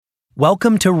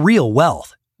Welcome to Real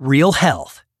Wealth, Real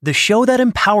Health, the show that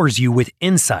empowers you with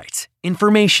insights,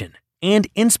 information, and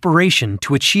inspiration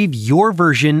to achieve your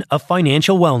version of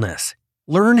financial wellness.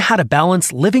 Learn how to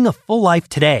balance living a full life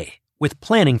today with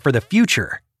planning for the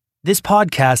future. This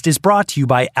podcast is brought to you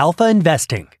by Alpha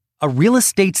Investing, a real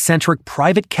estate-centric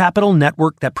private capital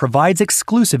network that provides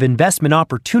exclusive investment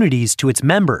opportunities to its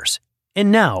members.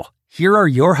 And now, here are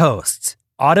your hosts,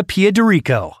 Ada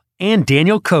Piederico and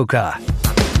Daniel Coca.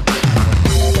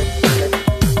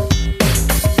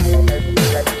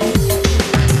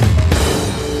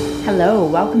 Hello,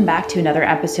 welcome back to another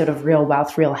episode of Real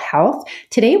Wealth, Real Health.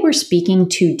 Today we're speaking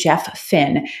to Jeff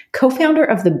Finn, co-founder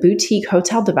of the boutique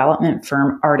hotel development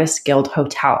firm Artis Guild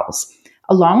Hotels.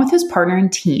 Along with his partner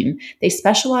and team, they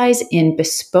specialize in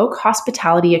bespoke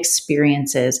hospitality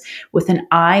experiences with an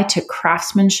eye to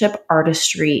craftsmanship,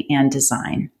 artistry, and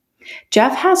design.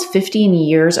 Jeff has 15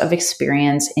 years of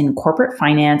experience in corporate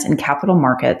finance and capital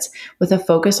markets with a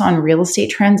focus on real estate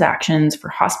transactions for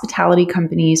hospitality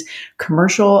companies,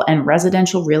 commercial and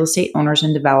residential real estate owners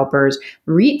and developers,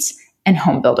 REITs, and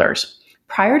home builders.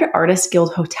 Prior to Artis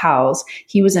Guild Hotels,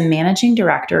 he was a managing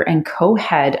director and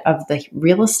co-head of the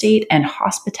real estate and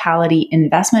hospitality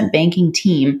investment banking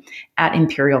team at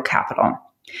Imperial Capital.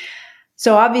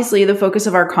 So obviously, the focus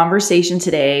of our conversation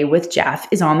today with Jeff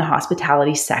is on the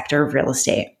hospitality sector of real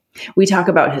estate. We talk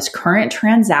about his current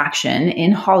transaction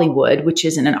in Hollywood, which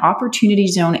is in an opportunity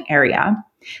zone area,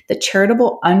 the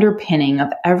charitable underpinning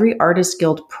of every Artis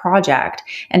Guild project,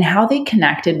 and how they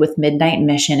connected with Midnight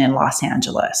Mission in Los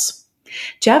Angeles.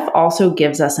 Jeff also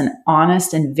gives us an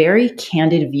honest and very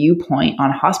candid viewpoint on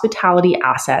hospitality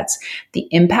assets, the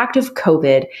impact of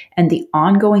COVID, and the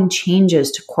ongoing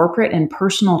changes to corporate and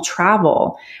personal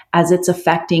travel as it's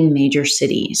affecting major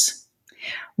cities.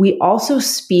 We also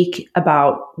speak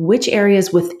about which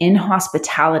areas within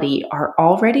hospitality are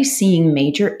already seeing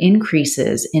major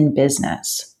increases in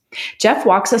business. Jeff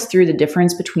walks us through the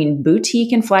difference between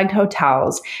boutique and flagged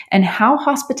hotels and how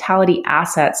hospitality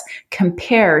assets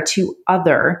compare to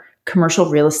other commercial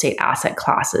real estate asset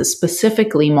classes,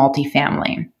 specifically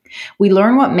multifamily. We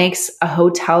learn what makes a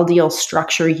hotel deal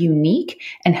structure unique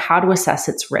and how to assess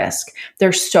its risk.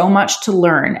 There's so much to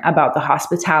learn about the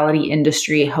hospitality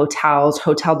industry, hotels,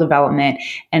 hotel development,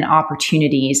 and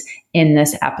opportunities in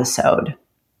this episode.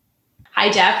 Hi,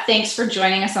 Jeff. Thanks for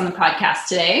joining us on the podcast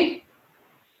today.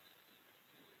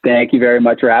 Thank you very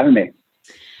much for having me.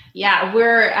 Yeah,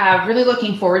 we're really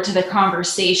looking forward to the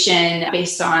conversation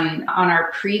based on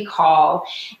our pre-call.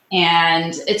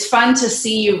 And it's fun to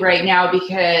see you right now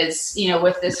because,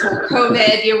 with this whole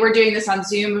COVID, we're doing this on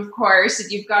Zoom, of course,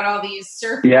 and you've got all these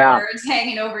surfboards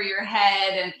hanging over your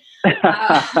head and,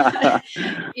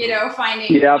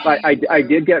 finding. Yeah, I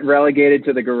did get relegated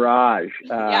to the garage.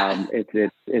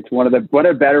 It's one of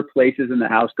the better places in the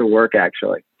house to work,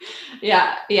 actually.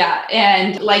 Yeah.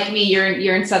 And like me,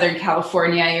 you're in Southern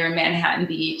California, you're in Manhattan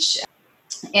Beach.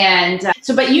 And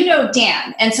but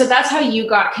Dan. And so that's how you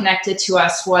got connected to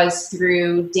us, was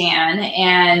through Dan.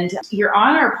 And you're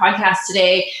on our podcast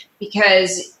today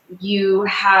because you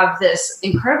have this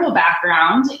incredible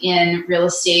background in real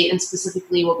estate, and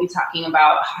specifically we'll be talking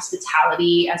about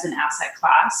hospitality as an asset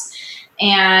class.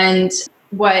 And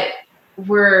what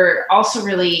we're also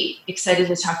really excited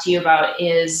to talk to you about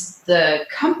is the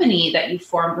company that you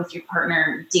formed with your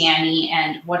partner, Danny,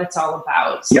 and what it's all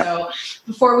about. Yep. So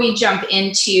before we jump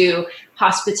into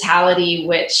hospitality,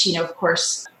 which, of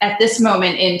course, at this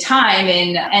moment in time,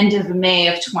 in end of May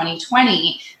of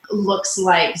 2020, looks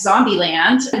like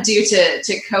Zombieland due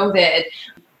to COVID.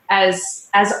 As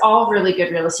all really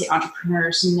good real estate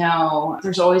entrepreneurs know,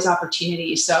 there's always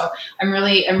opportunities. So I'm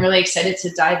really excited to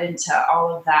dive into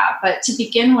all of that. But to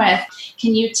begin with,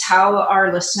 can you tell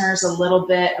our listeners a little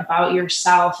bit about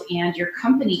yourself and your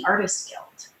company, Artis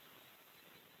Guild?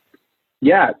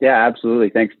 Yeah, absolutely.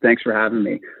 Thanks for having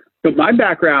me. So my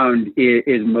background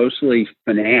is mostly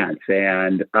finance,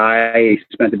 and I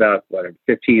spent about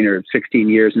 15 or 16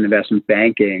 years in investment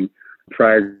banking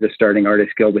prior to starting Artis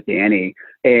Guild with Danny.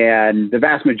 And the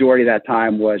vast majority of that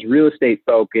time was real estate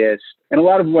focused. And a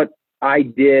lot of what I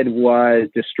did was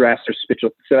distressed or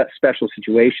special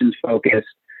situations focused.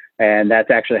 And that's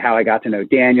actually how I got to know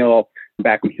Daniel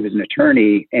back when he was an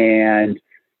attorney. And,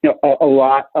 a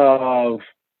lot of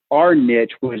our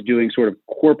niche was doing sort of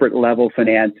corporate level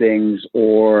financings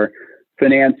or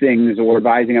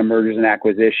advising on mergers and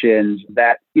acquisitions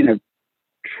that,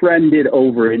 trended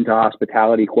over into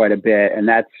hospitality quite a bit. And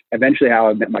that's eventually how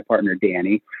I met my partner,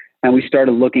 Danny. And we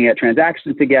started looking at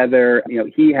transactions together.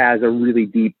 He has a really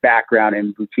deep background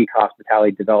in boutique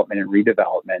hospitality development and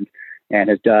redevelopment. and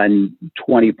has done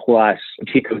 20 plus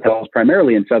boutique hotels,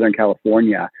 primarily in Southern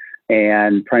California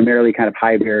and primarily kind of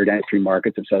high barrier to entry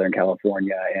markets of Southern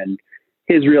California. And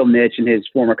his real niche and his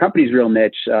former company's real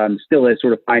niche still is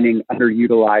sort of finding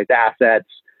underutilized assets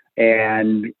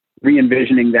and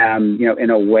re-envisioning them, in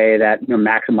a way that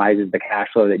maximizes the cash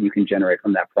flow that you can generate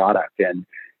from that product. And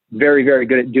very, very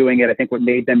good at doing it. I think what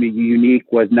made them unique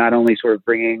was not only sort of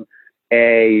bringing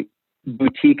a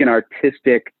boutique and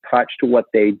artistic touch to what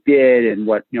they did and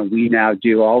what we now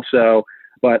do also,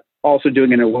 but also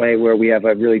doing it in a way where we have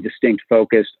a really distinct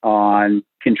focus on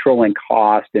controlling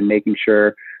cost and making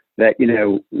sure that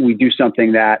we do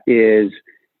something that is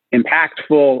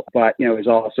impactful, but is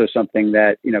also something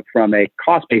that from a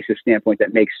cost basis standpoint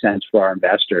that makes sense for our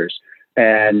investors.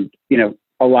 And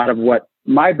a lot of what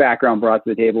my background brought to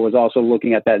the table was also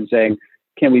looking at that and saying,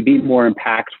 can we be more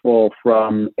impactful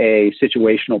from a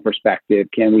situational perspective?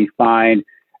 Can we find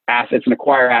assets and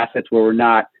acquire assets where we're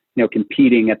not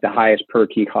competing at the highest per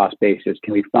key cost basis?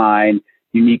 Can we find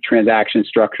unique transaction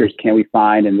structures? Can we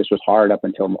find, and this was hard up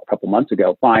until a couple months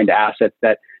ago, find assets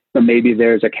that maybe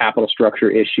there's a capital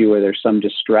structure issue or there's some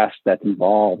distress that's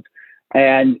involved?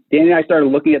 And Danny and I started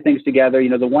looking at things together.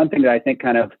 The one thing that I think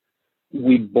kind of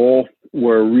we both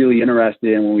were really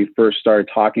interested in when we first started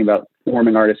talking about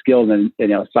forming Artists Guild, and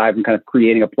aside from kind of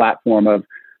creating a platform of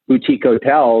boutique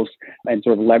hotels and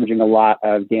sort of leveraging a lot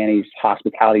of Danny's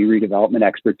hospitality redevelopment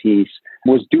expertise,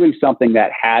 was doing something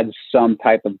that had some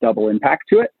type of double impact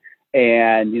to it.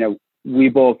 And, we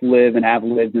both live and have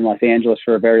lived in Los Angeles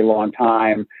for a very long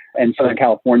time and Southern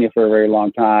California for a very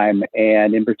long time.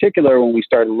 And in particular, when we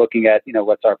started looking at,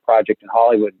 what's our project in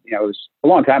Hollywood, it was a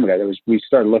long time ago. We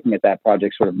started looking at that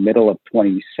project sort of middle of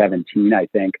 2017, I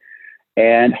think.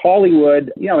 And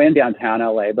Hollywood, and downtown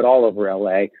LA, but all over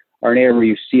LA, are an area where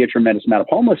you see a tremendous amount of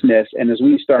homelessness. And as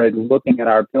we started looking at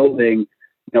our building,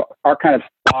 our kind of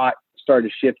thought started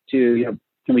to shift to,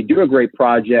 can we do a great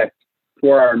project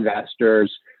for our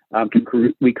investors?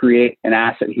 Can we create an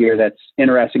asset here that's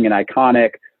interesting and iconic,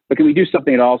 but can we do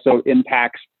something that also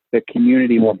impacts the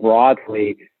community more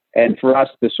broadly? And for us,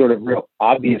 the sort of real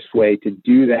obvious way to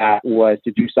do that was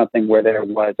to do something where there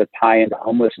was a tie into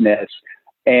homelessness.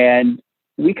 And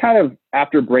we kind of,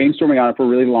 after brainstorming on it for a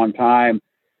really long time,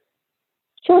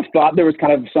 sort of thought there was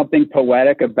kind of something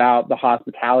poetic about the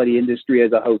hospitality industry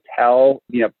as a hotel,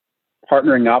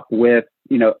 partnering up with,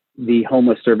 the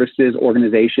homeless services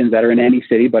organizations that are in any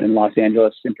city, but in Los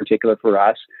Angeles in particular for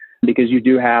us, because you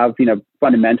do have,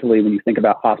 fundamentally, when you think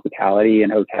about hospitality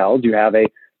and hotels, you have a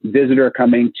visitor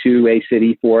coming to a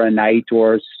city for a night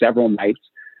or several nights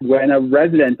when a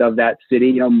resident of that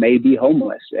city, may be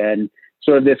homeless. And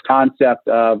sort of this concept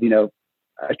of,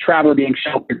 a traveler being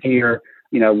sheltered here,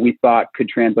 we thought could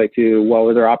translate to, well,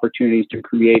 are there opportunities to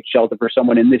create shelter for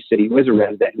someone in this city who is a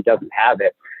resident who doesn't have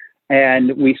it?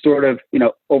 And we sort of,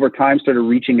 over time started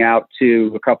reaching out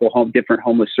to a couple different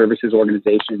homeless services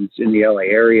organizations in the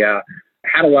LA area,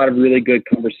 had a lot of really good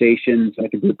conversations,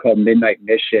 like a group called Midnight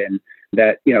Mission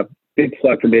that, big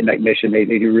plug for Midnight Mission. They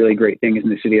do really great things in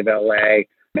the city of LA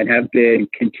and have been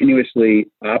continuously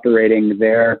operating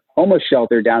their homeless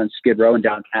shelter down in Skid Row in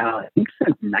downtown, I think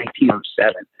since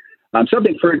 1907.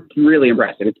 Something really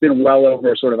impressive. It's been well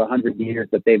over sort of 100 years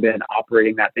that they've been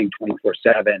operating that thing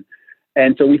 24/7.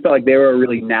 And so we felt like they were a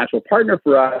really natural partner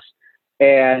for us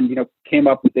and, came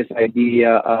up with this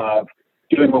idea of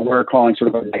doing what we're calling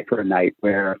sort of a night for a night,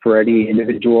 where for any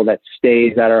individual that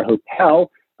stays at our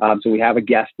hotel, so we have a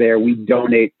guest there, we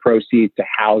donate proceeds to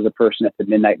house a person at the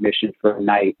Midnight Mission for a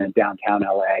night in downtown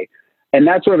LA. And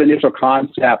that sort of initial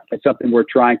concept is something we're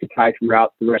trying to tie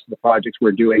throughout the rest of the projects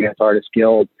we're doing as Artists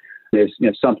Guild. Is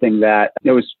something that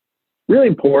was really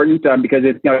important because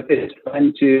it's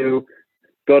fun to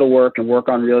go to work and work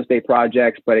on real estate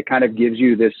projects, but it kind of gives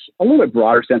you this a little bit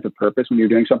broader sense of purpose when you're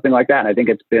doing something like that. And I think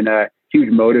it's been a huge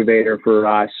motivator for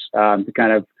us to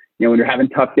kind of, when you're having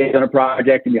tough days on a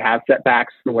project and you have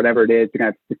setbacks or whatever it is, to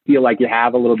kind of feel like you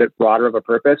have a little bit broader of a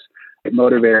purpose. It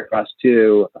motivates us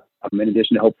too. In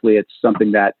addition to hopefully it's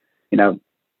something that,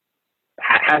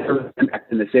 has an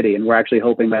impact in the city. And we're actually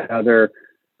hoping that other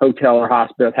hotel or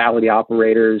hospitality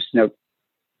operators,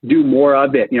 do more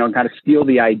of it, and kind of steal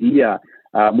the idea.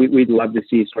 We'd love to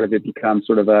see sort of it become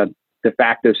sort of a de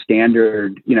facto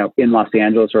standard, in Los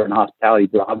Angeles or in hospitality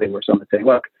broadly, where someone saying,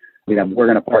 look, we're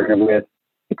going to partner with,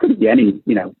 it could be any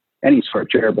sort of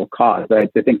charitable cause. But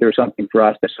I think there's something for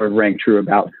us that sort of rang true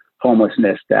about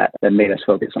homelessness that made us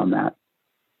focus on that.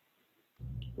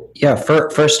 Yeah.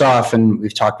 First off, and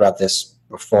we've talked about this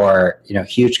before,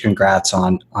 huge congrats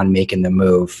on making the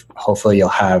move. Hopefully you'll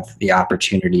have the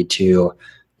opportunity to,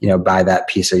 buy that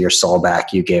piece of your soul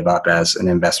back you gave up as an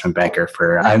investment banker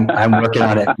I'm working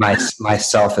on it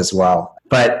myself as well.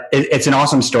 But it's an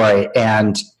awesome story.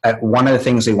 And one of the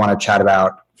things we want to chat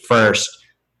about first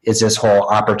is this whole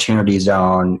opportunity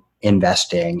zone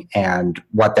investing and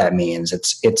what that means.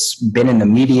 It's been in the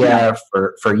media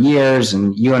for years,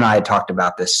 and you and I talked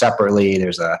about this separately.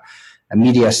 There's a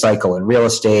media cycle in real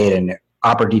estate, and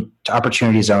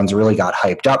opportunity zones really got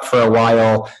hyped up for a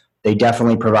while. They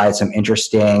definitely provide some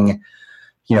interesting,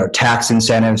 tax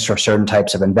incentives for certain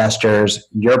types of investors.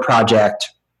 Your project,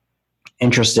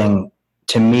 interesting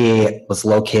to me, was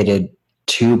located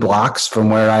 2 blocks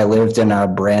from where I lived in a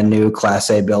brand new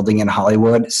Class A building in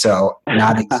Hollywood. So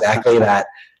not exactly that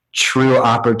true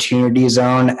opportunity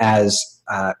zone as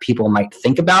people might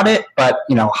think about it. But,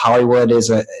 Hollywood is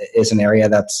an area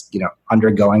that's,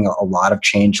 undergoing a lot of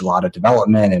change, a lot of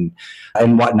development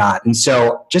and whatnot. And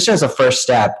so just as a first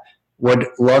step, would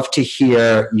love to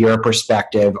hear your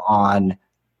perspective on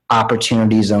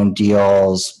opportunity zone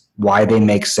deals, why they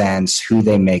make sense, who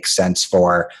they make sense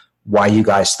for, why you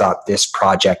guys thought this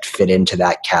project fit into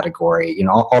that category,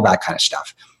 all that kind of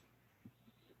stuff.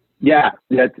 Yeah,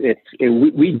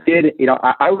 we did,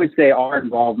 I would say our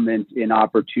involvement in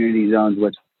opportunity zones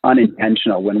was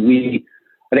unintentional.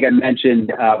 I think I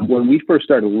mentioned when we first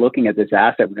started looking at this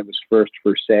asset, when it was first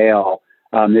for sale,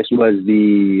 this was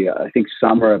I think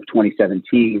summer of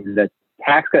 2017, the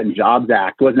Tax Cut and Jobs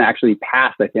Act wasn't actually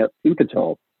passed, I think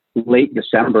until late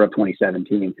December of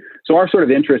 2017. So our sort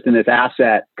of interest in this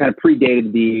asset kind of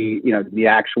predated the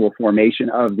actual formation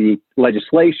of the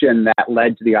legislation that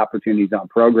led to the Opportunity Zone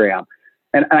program.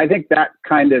 And I think that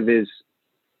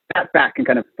fact can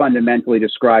kind of fundamentally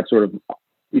describe sort of,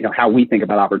 how we think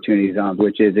about opportunity zones,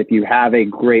 which is if you have a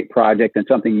great project and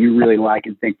something you really like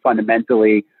and think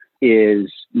fundamentally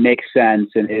makes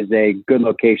sense and is a good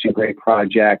location, great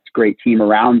project, great team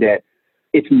around it,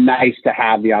 it's nice to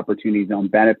have the opportunity zone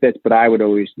benefits, but I would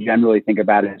always generally think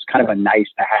about it as kind of a nice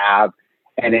to have.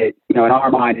 And it, in our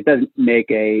mind, it doesn't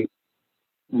make a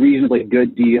reasonably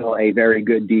good deal a very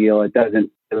good deal. It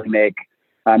doesn't really make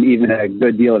even a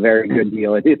good deal a very good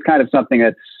deal. It's kind of something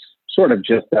that's sort of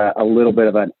just a little bit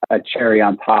of a cherry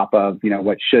on top of,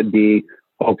 what should be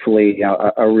hopefully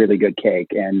a really good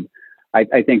cake. And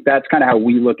I think that's kind of how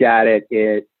we look at it.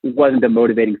 It wasn't a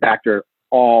motivating factor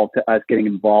all to us getting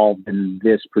involved in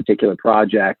this particular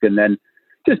project. And then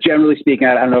just generally speaking,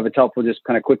 I don't know if it's helpful just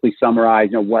kind of quickly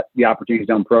summarize, what the Opportunity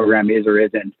Zone program is or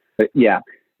isn't. But yeah,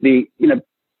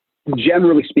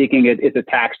 generally speaking, it's a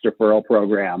tax deferral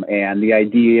program. And the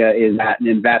idea is that an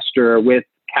investor with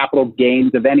capital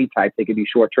gains of any type, they could be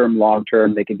short-term,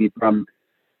 long-term, they could be from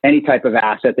any type of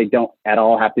asset. They don't at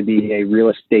all have to be a real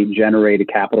estate generated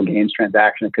capital gains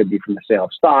transaction. It could be from the sale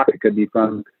of stock. It could be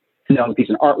from a piece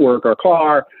of artwork or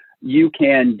car. You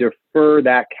can defer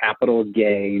that capital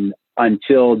gain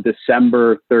until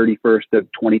December 31st of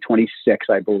 2026,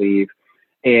 I believe,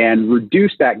 and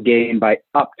reduce that gain by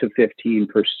up to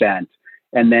 15%.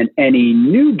 And then any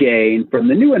new gain from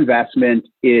the new investment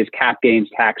is cap gains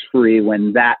tax free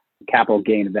when that capital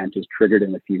gain event is triggered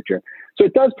in the future. So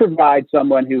it does provide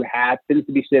someone who happens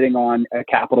to be sitting on a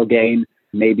capital gain.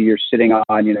 Maybe you're sitting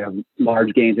on,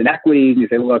 large gains in equities, and you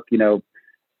say, look,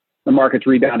 the market's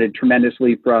rebounded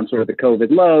tremendously from sort of the COVID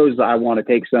lows. I want to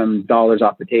take some dollars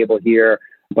off the table here,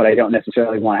 but I don't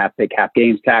necessarily want to have to pay cap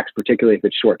gains tax, particularly if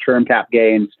it's short-term cap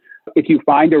gains. If you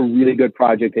find a really good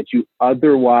project that you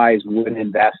otherwise wouldn't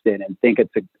invest in and think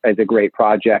it's a great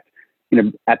project,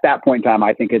 at that point in time,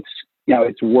 I think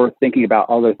it's worth thinking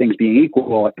about other things being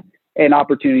equal. An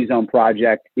Opportunity Zone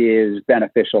project is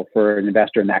beneficial for an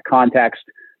investor in that context.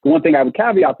 The one thing I would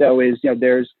caveat though is,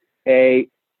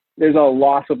 there's a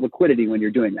loss of liquidity when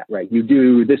you're doing that, right?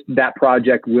 That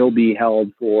project will be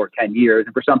held for 10 years.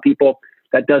 And for some people,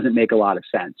 that doesn't make a lot of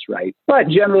sense, right? But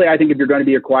generally, I think if you're going to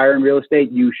be acquiring real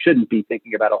estate, you shouldn't be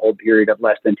thinking about a hold period of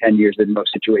less than 10 years in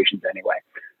most situations anyway.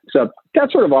 So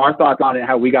that's sort of our thoughts on it and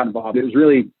how we got involved. It was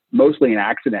really mostly an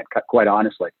accident, quite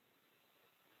honestly.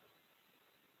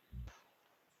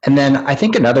 And then I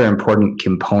think another important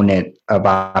component of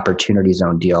Opportunity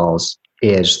Zone deals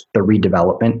is the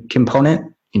redevelopment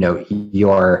component.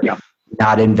 You're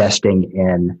not investing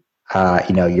in,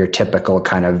 your typical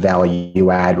kind of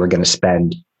value add. We're going to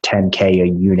spend $10K a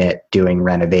unit doing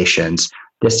renovations.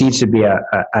 This needs to be a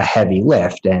heavy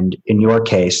lift. And in your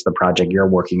case, the project you're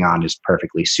working on is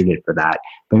perfectly suited for that.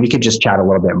 But we could just chat a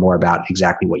little bit more about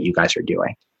exactly what you guys are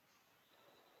doing.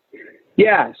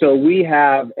 Yeah, so we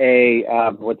have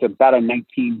what's about a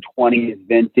 1920s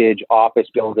vintage office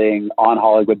building on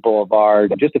Hollywood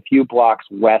Boulevard, just a few blocks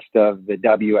west of the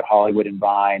W at Hollywood and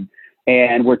Vine.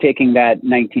 And we're taking that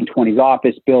 1920s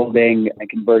office building and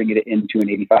converting it into an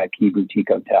 85-key boutique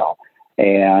hotel.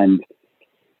 And,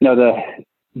 the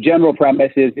general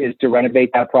premise is to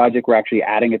renovate that project. We're actually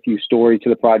adding a few stories to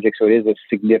the project, so it is a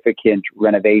significant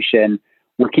renovation.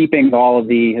 We're keeping all of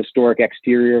the historic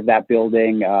exterior of that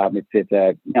building. It's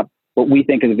a what we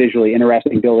think is a visually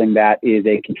interesting building that is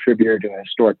a contributor to a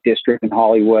historic district in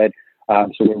Hollywood. So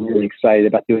we're really excited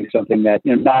about doing something that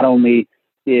not only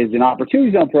is an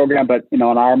opportunity zone program, but in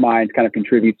our minds kind of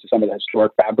contributes to some of the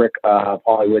historic fabric of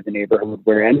Hollywood, the neighborhood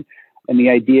we're in. And the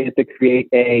idea is to create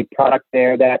a product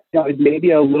there that is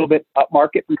maybe a little bit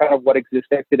upmarket from kind of what exists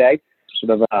there today,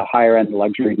 sort of a higher end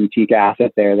luxury boutique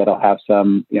asset there that'll have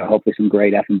some, hopefully some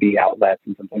great F&B outlets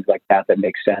and some things like that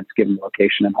make sense given the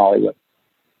location in Hollywood.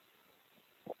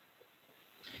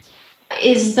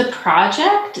 Is the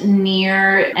project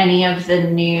near any of the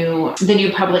new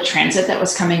public transit that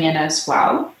was coming in as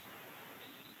well?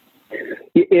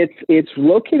 It's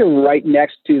located right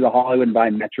next to the Hollywood and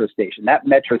Vine Metro Station. That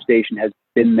metro station has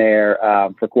been there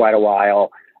for quite a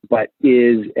while, but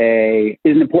is an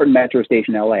important metro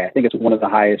station in LA. I think it's one of the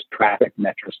highest traffic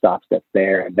metro stops that's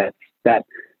there. And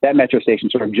that metro station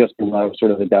sort of just below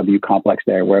sort of the W complex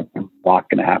there. We're a block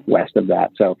and a half west of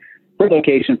that. So great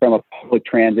location from a public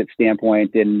transit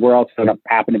standpoint. And we're also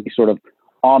happen to be sort of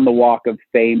on the Walk of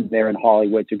Fame there in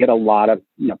Hollywood. So get a lot of,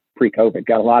 pre-COVID,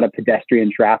 got a lot of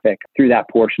pedestrian traffic through that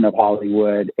portion of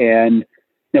Hollywood. And,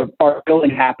 our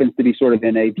building happens to be sort of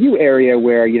in a view area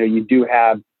where, you do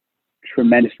have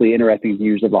tremendously interesting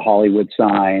views of the Hollywood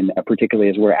sign, particularly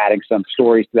as we're adding some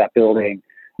stories to that building.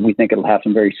 We think it'll have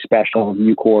some very special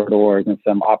view corridors and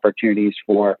some opportunities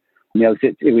for, we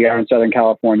are in Southern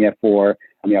California for,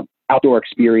 outdoor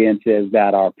experiences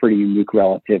that are pretty unique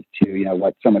relative to,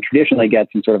 what someone traditionally gets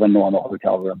in sort of a normal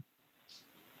hotel room.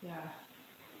 Yeah.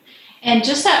 And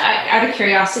just out of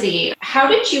curiosity, how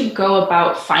did you go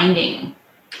about finding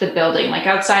the building? Like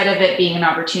outside of it being an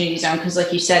opportunity zone, because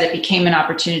like you said, it became an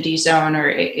opportunity zone or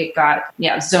it got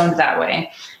zoned that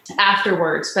way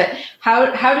afterwards. But how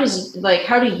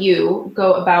do you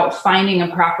go about finding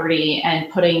a property and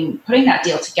putting that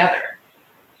deal together?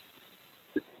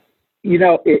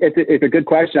 It's a good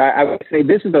question. I would say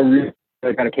this is a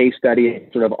really kind of case study,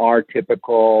 sort of our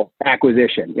typical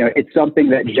acquisition. It's something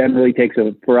that generally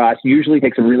usually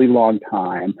takes a really long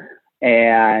time,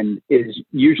 and is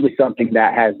usually something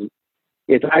that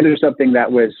it's either something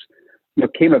that was,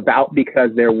 came about because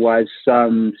there was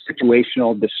some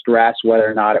situational distress, whether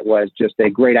or not it was just a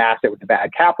great asset with a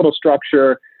bad capital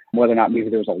structure, whether or not maybe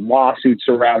there was a lawsuit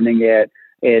surrounding it.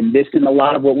 And this is a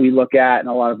lot of what we look at and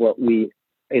a lot of what we,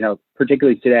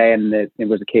 particularly today, and it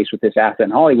was the case with this asset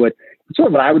in Hollywood, it's sort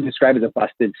of what I would describe as a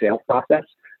busted sales process.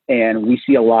 And we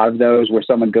see a lot of those where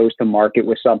someone goes to market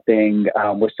with something,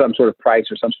 with some sort of price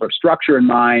or some sort of structure in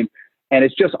mind, and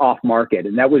it's just off market.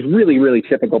 And that was really, really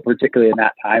typical, particularly in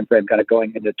that time frame, kind of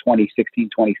going into 2016,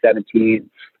 2017.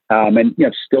 And,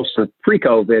 still sort of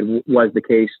pre-COVID was the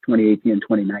case 2018 and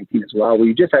 2019 as well, where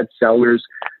you just had sellers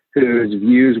whose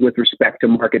views with respect to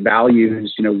market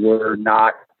values, were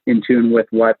not in tune with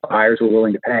what buyers were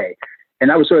willing to pay. And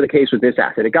that was sort of the case with this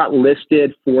asset. It got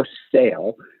listed for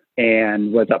sale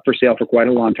and was up for sale for quite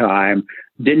a long time,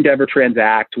 didn't ever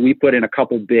transact. We put in a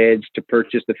couple bids to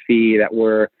purchase the fee that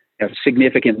were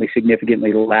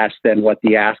significantly less than what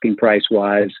the asking price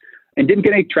was, and didn't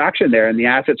get any traction there. And the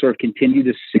asset sort of continued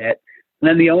to sit. And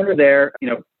then the owner there,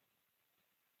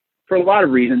 for a lot of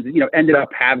reasons, ended up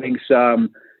having some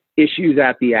issues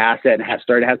at the asset and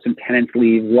started to have some tenants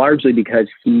leave, largely because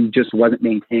he just wasn't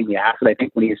maintaining the asset. I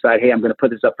think when he decided, hey, I'm going to put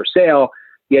this up for sale,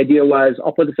 the idea was,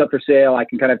 I'll put this up for sale. I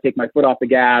can kind of take my foot off the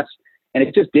gas. And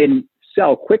it just didn't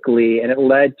sell quickly. And it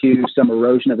led to some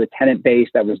erosion of the tenant base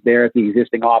that was there at the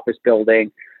existing office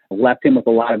building, left him with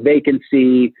a lot of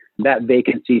vacancy. That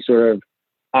vacancy sort of,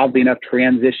 oddly enough,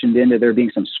 transitioned into there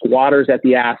being some squatters at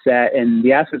the asset. And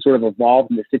the asset sort of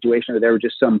evolved in the situation where there were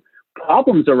just some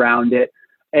problems around it.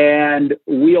 And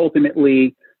we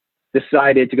ultimately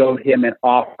decided to go with him and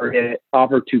offer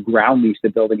to ground lease the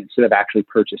building instead of actually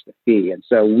purchase the fee. And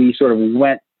so we sort of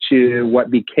went to what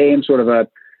became sort of a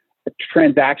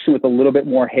transaction with a little bit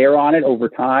more hair on it over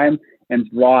time,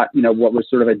 and brought, what was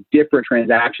sort of a different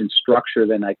transaction structure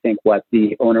than I think what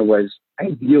the owner was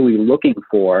ideally looking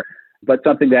for, but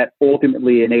something that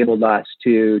ultimately enabled us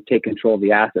to take control of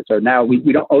the asset. So now we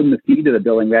don't own the fee to the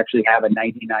building. We actually have a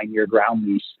 99-year ground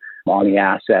lease on the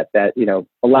asset that,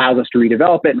 allows us to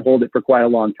redevelop it and hold it for quite a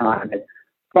long time. It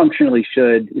functionally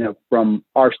should, from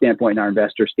our standpoint and our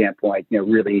investor standpoint,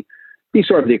 really be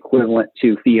sort of the equivalent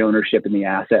to fee ownership in the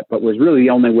asset, but was really the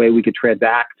only way we could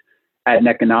transact at an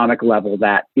economic level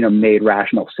that, made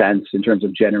rational sense in terms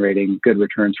of generating good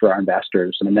returns for our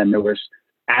investors. And then there was,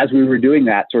 as we were doing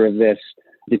that, sort of this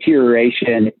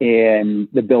deterioration in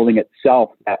the building itself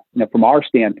that, from our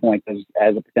standpoint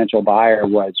as a potential buyer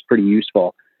was pretty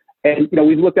useful. And,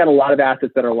 we've looked at a lot of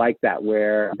assets that are like that,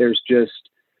 where there's just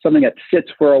something that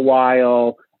sits for a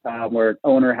while, where an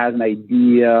owner has an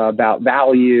idea about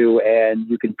value, and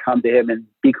you can come to him and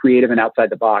be creative and outside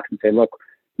the box and say, look,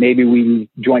 maybe we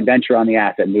joint venture on the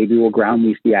asset. Maybe we'll ground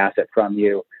lease the asset from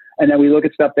you. And then we look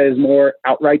at stuff that is more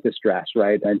outright distress,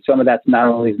 right? And some of that's not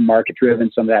only market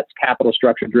driven, some of that's capital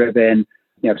structure driven,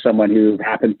 someone who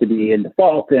happens to be in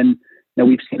default. And,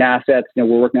 we've seen assets, we're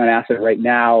working on an asset right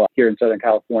now here in Southern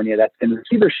California that's in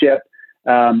receivership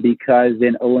because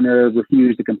an owner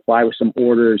refused to comply with some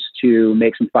orders to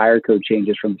make some fire code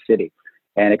changes from the city.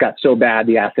 And it got so bad,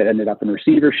 the asset ended up in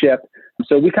receivership.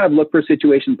 So we kind of look for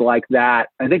situations like that.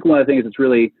 I think one of the things that's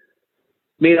really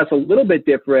made us a little bit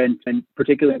different, and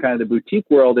particularly in kind of the boutique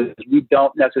world, is we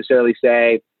don't necessarily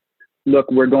say, look,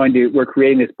 we're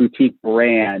creating this boutique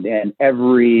brand, and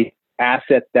every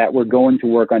asset that we're going to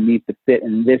work on needs to fit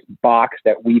in this box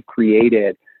that we've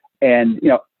created. And,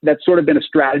 that's sort of been a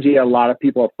strategy a lot of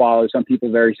people have followed, some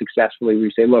people very successfully.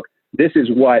 We say, look, this is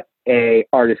what a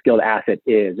Artists Guild asset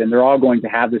is, and they're all going to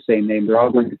have the same name. They're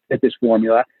all going to fit this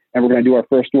formula. And we're going to do our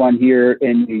first one here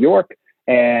in New York,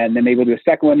 and then maybe we'll do a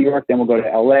second one in New York, then we'll go to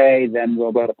LA, then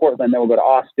we'll go to Portland, then we'll go to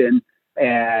Austin,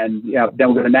 and then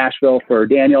we'll go to Nashville for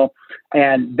Daniel.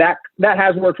 And that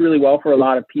has worked really well for a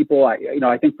lot of people.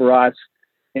 I think for us,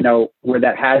 where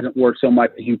that hasn't worked so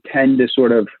much, you tend to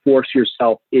sort of force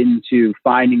yourself into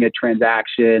finding a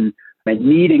transaction and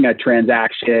needing a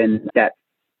transaction that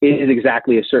is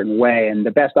exactly a certain way. And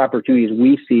the best opportunities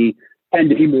we see tend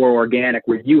to be more organic,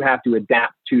 where you have to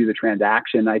adapt to the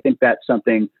transaction. I think that's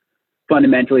something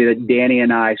fundamentally that Danny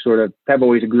and I sort of have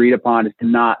always agreed upon, is to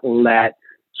not let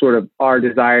sort of our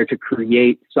desire to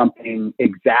create something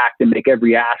exact and make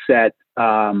every asset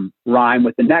rhyme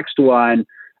with the next one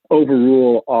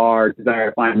overrule our desire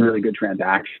to find really good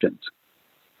transactions.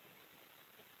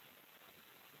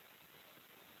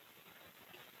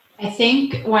 I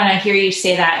think when I hear you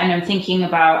say that, and I'm thinking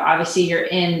about, obviously you're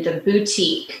in the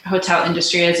boutique hotel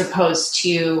industry as opposed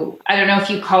to, I don't know if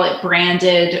you call it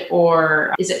branded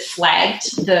or is it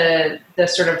flagged, the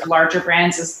sort of larger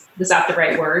brands, is that the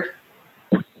right word?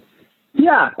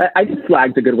 Yeah, I think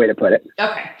flag's a good way to put it.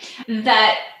 Okay.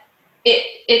 That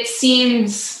it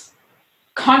seems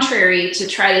contrary to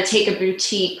try to take a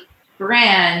boutique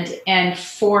brand and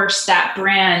force that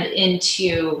brand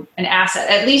into an asset,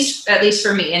 at least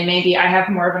for me, and maybe I have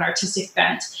more of an artistic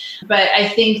bent, but I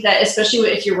think that especially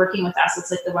if you're working with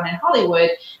assets like the one in Hollywood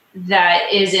that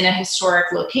is in a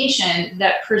historic location,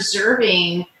 that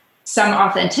preserving some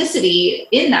authenticity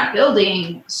in that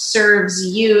building serves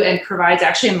you and provides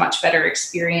actually a much better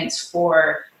experience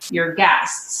for your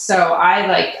guests. So I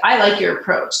like your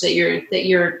approach that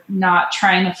you're not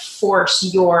trying to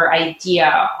force your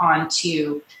idea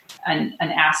onto an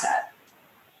asset.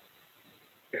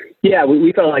 Yeah,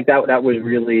 we felt like that was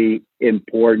really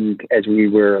important as we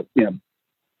were,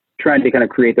 trying to kind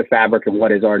of create the fabric of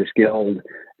what is Artists Guild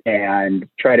and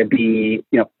try to be,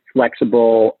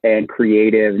 flexible and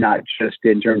creative, not just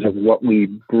in terms of what we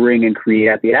bring and create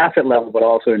at the asset level, but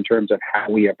also in terms of how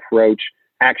we approach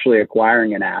actually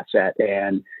acquiring an asset,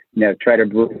 and try to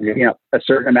bring a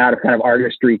certain amount of kind of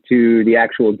artistry to the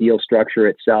actual deal structure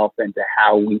itself and to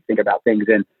how we think about things.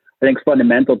 And I think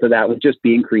fundamental to that was just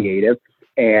being creative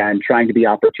and trying to be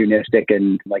opportunistic,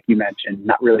 and like you mentioned,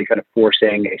 not really kind of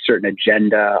forcing a certain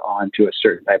agenda onto a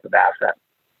certain type of asset.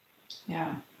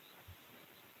 Yeah.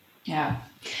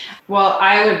 Well,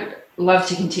 I would love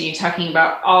to continue talking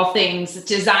about all things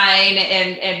design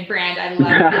and brand. I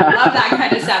love that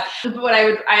kind of stuff. But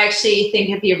I actually think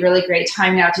it'd be a really great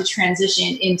time now to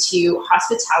transition into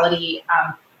hospitality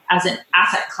as an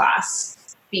asset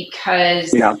class,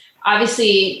 because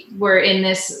obviously we're in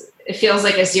this, it feels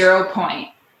like a 0 point.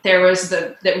 There was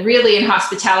that really in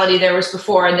hospitality, there was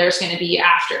before and there's going to be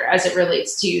after as it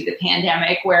relates to the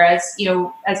pandemic. Whereas,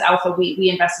 as Alpha, we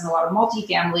invest in a lot of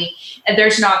multifamily, and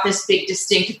there's not this big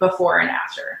distinct before and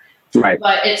after. Right.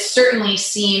 But it certainly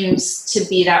seems to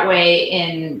be that way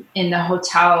in the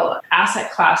hotel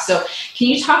asset class. So can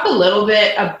you talk a little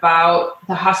bit about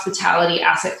the hospitality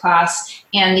asset class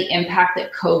and the impact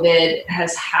that COVID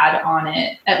has had on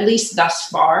it, at least thus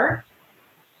far?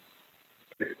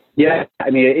 Yeah,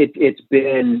 I mean, it's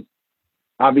been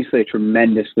obviously a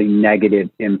tremendously negative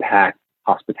impact,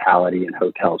 hospitality and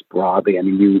hotels broadly. I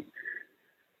mean,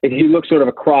 if you look sort of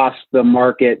across the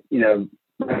market, I'm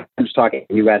just talking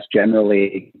U.S.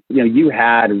 generally, you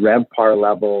had RevPAR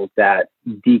levels that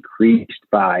decreased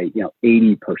by,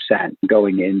 80%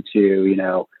 going into,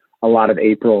 a lot of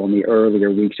April and the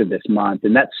earlier weeks of this month.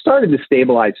 And that started to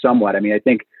stabilize somewhat. I mean, I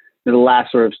think the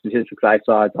last sort of statistics I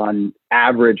saw is on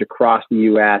average across the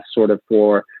U.S. sort of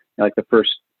for like the first,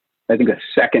 I think the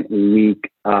second week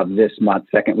of this month,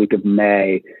 second week of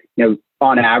May,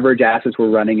 on average assets were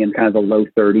running in kind of the low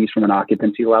 30s from an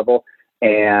occupancy level.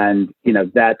 And,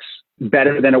 that's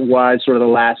better than it was sort of the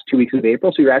last 2 weeks of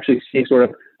April. So you're actually seeing sort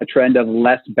of a trend of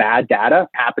less bad data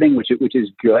happening, which is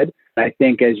good. I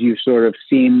think as you've sort of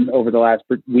seen over the last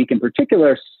week in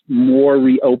particular, more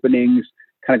reopenings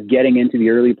kind of getting into the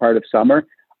early part of summer,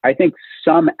 I think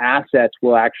some assets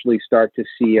will actually start to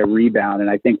see a rebound. And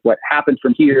I think what happens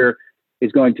from here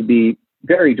is going to be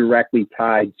very directly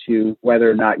tied to whether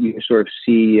or not you sort of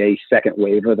see a second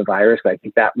wave of the virus. I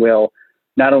think that will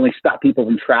not only stop people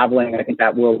from traveling, I think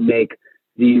that will make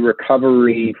the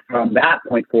recovery from that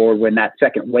point forward when that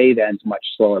second wave ends much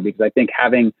slower, because I think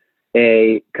having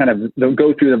a kind of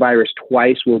go through the virus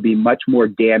twice will be much more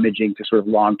damaging to sort of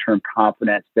long-term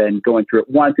confidence than going through it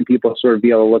once and people sort of be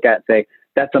able to look at it and say,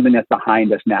 that's something that's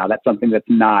behind us now. That's something that's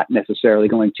not necessarily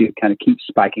going to kind of keep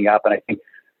spiking up. And I think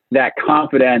that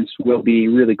confidence will be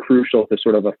really crucial to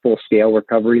sort of a full-scale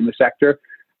recovery in the sector.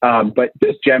 But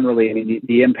just generally, I mean,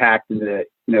 the impact in the,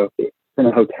 from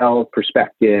a hotel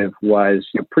perspective was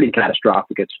pretty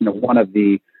catastrophic. It's one of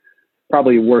the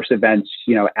probably worst events,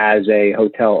 as a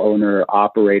hotel owner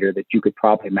operator that you could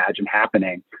probably imagine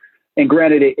happening. And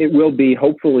granted, it will be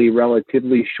hopefully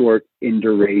relatively short in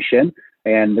duration,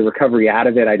 and the recovery out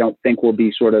of it, I don't think will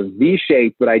be sort of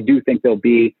V-shaped, but I do think there'll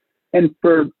be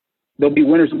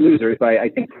winners and losers. But I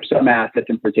think for some assets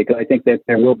in particular, I think that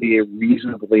there will be a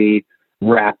reasonably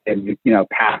rapid,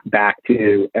 path back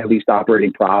to at least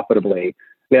operating profitably.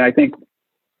 And I think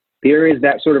there is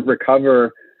that sort of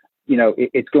recover,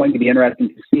 it's going to be interesting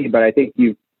to see, but I think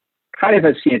you kind of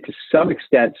have seen it to some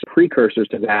extent, precursors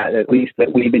to that, at least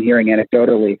that we've been hearing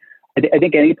anecdotally. I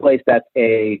think any place that's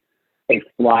a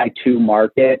fly-to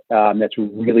market that's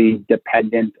really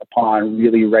dependent upon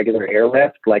really regular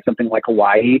airlift, like something like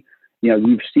Hawaii,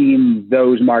 you've seen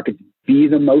those markets be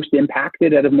the most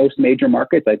impacted out of most major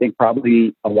markets. I think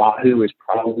probably Oahu is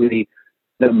probably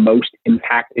the most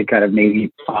impacted kind of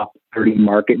maybe top 30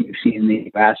 market you've seen in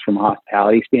the US from a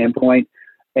hospitality standpoint.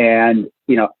 And,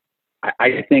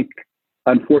 I think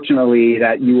unfortunately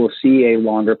that you will see a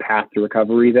longer path to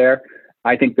recovery there.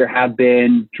 I think there have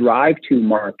been drive-to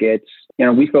markets.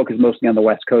 We focus mostly on the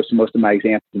West Coast, and most of my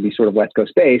examples would be sort of West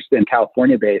Coast based and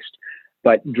California based,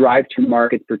 but drive-to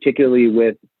markets, particularly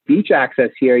with beach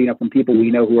access here, from people we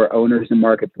know who are owners in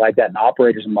markets like that and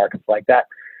operators in markets like that.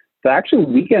 The actual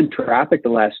weekend traffic the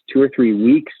last 2 or 3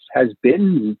 weeks has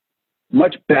been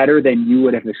much better than you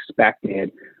would have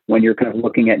expected when you're kind of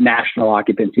looking at national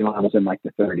occupancy levels in like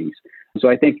the 30s. So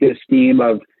I think this theme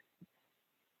of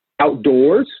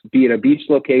outdoors, be it a beach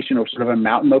location or sort of a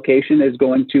mountain location, is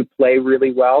going to play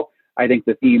really well. I think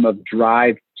the theme of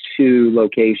drive-to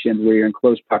locations where you're in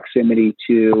close proximity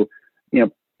to,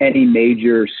 any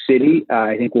major city,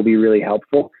 I think will be really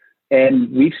helpful.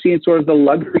 And we've seen sort of the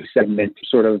luxury segment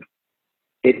sort of,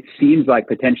 it seems like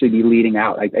potentially be leading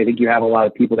out. I think you have a lot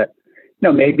of people that,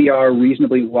 maybe are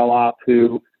reasonably well off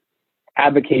who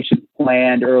have vacations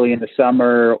planned early in the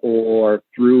summer or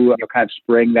through kind of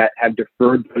spring that have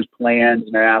deferred those plans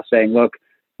and are now saying, look,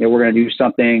 we're going to do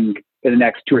something in the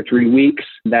next 2 or 3 weeks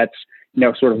that's,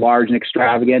 sort of large and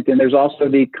extravagant. And there's also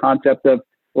the concept of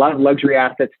a lot of luxury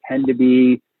assets tend to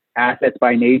be assets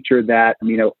by nature that,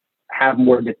 have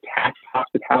more detached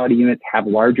hospitality units, have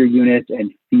larger units,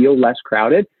 and feel less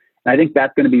crowded. And I think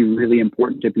that's going to be really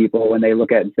important to people when they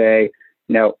look at it and say,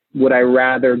 would I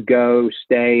rather go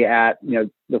stay at,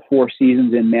 the Four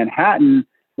Seasons in Manhattan,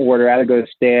 or would I rather go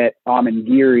stay at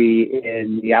Amangiri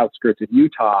in the outskirts of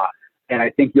Utah? And I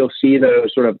think you'll see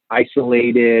those sort of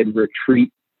isolated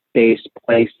retreat-based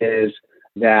places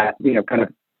that, kind of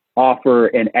offer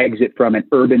an exit from an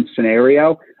urban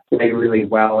scenario play really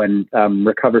well and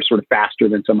recover sort of faster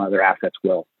than some other assets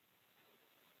will.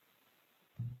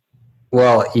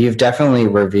 Well, you've definitely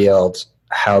revealed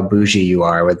how bougie you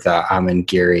are with the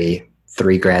Amangiri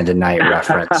 $3,000 a night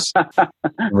reference.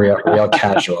 real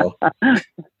casual.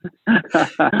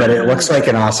 But it looks like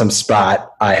an awesome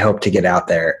spot. I hope to get out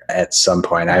there at some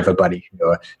point. I have a buddy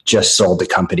who just sold a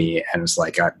company and was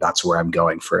like, that's where I'm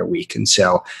going for a week. And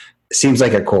so it seems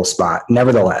like a cool spot.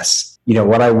 Nevertheless,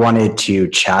 what I wanted to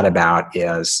chat about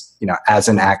is, as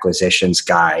an acquisitions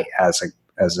guy, as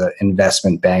an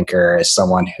investment banker, as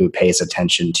someone who pays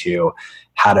attention to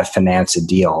how to finance a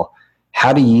deal,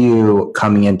 How do you,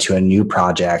 coming into a new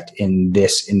project in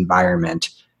this environment,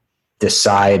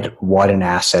 decide what an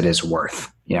asset is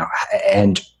worth?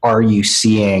 And are you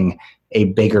seeing a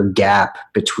bigger gap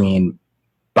between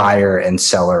buyer and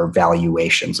seller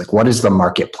valuations? Like, what does the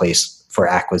marketplace for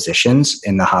acquisitions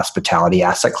in the hospitality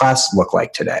asset class look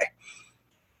like today?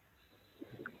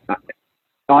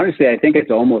 Honestly, I think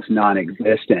it's almost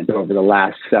non-existent over the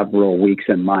last several weeks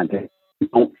and months. I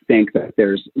don't think that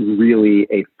there's really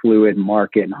a fluid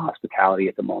market in hospitality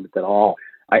at the moment at all.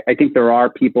 I think there are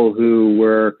people who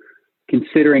were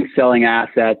considering selling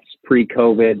assets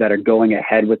pre-COVID that are going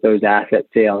ahead with those asset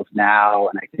sales now.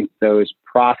 And I think those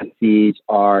processes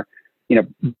are,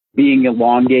 being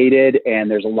elongated,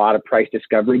 and there's a lot of price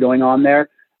discovery going on there.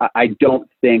 I don't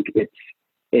think it's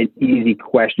an easy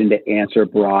question to answer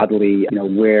broadly,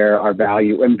 where our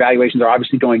valuations are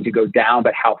obviously going to go down,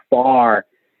 but how far?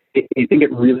 I think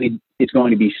it really is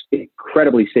going to be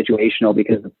incredibly situational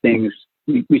because of things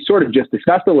we sort of just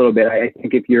discussed a little bit. I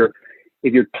think if you're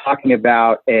talking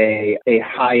about a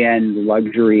high-end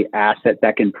luxury asset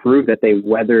that can prove that they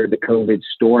weathered the COVID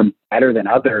storm better than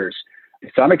others, to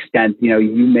some extent,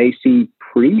 you may see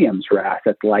premiums for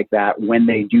assets like that when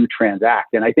they do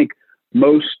transact. And I think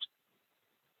most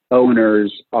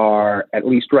owners are, at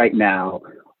least right now,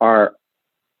 are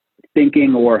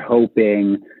thinking or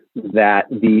hoping that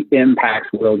the impacts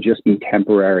will just be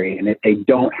temporary. And if they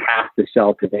don't have to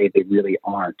sell today, they really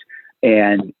aren't.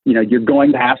 And, you're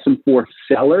going to have some forced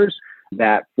sellers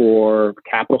that for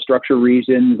capital structure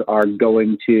reasons are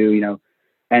going to,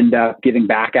 end up giving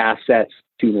back assets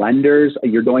to lenders.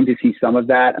 You're going to see some of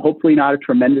that, hopefully not a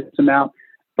tremendous amount,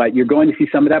 but you're going to see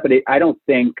some of that. But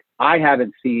I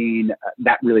haven't seen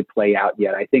that really play out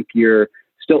yet. I think you're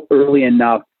still early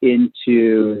enough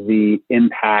into the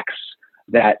impacts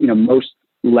that, most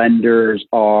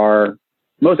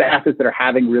assets that are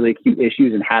having really acute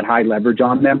issues and had high leverage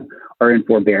on them are in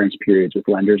forbearance periods with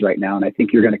lenders right now. And I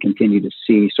think you're going to continue to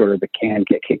see sort of the can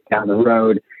get kicked down the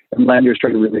road and lenders try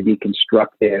to really be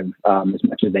constructive as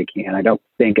much as they can. I don't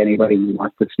think anybody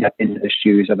wants to step into the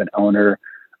shoes of an owner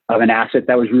of an asset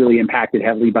that was really impacted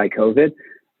heavily by COVID.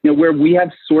 Where we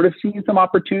have sort of seen some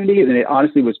opportunities, and it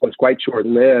honestly was quite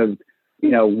short-lived,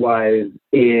 was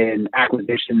in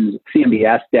acquisitions,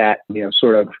 CMBS debt,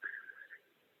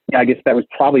 I guess that was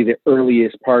probably the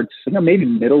earliest parts, maybe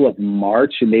middle of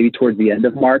March and maybe towards the end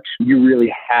of March. You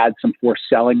really had some forced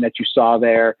selling that you saw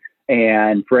there.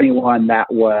 And for anyone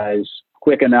that was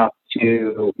quick enough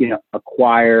to,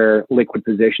 acquire liquid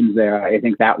positions there, I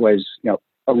think that was,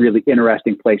 a really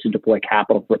interesting place to deploy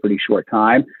capital for a pretty short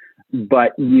time.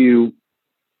 But you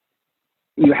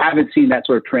haven't seen that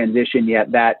sort of transition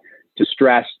yet. That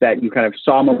distress that you kind of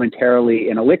saw momentarily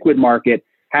in a liquid market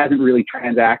hasn't really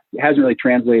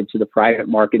translated to the private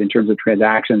market in terms of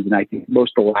transactions. And I think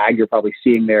most of the lag you're probably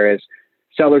seeing there is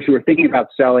sellers who are thinking about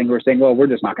selling who are saying, well, we're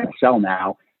just not going to sell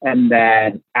now. And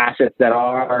then assets that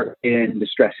are in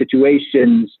distressed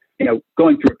situations,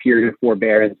 going through a period of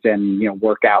forbearance and,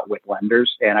 work out with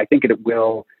lenders. And I think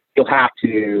you'll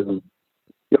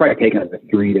probably take another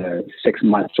 3 to 6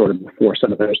 months sort of before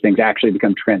some of those things actually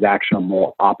become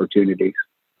transactional opportunities.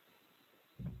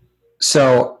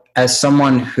 So as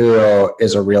someone who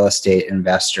is a real estate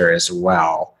investor as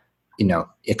well,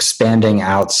 expanding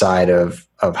outside of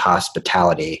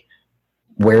hospitality,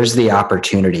 where's the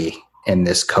opportunity in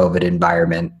this COVID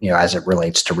environment, as it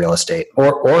relates to real estate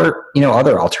or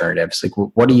other alternatives? Like,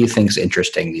 what do you think is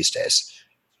interesting these days?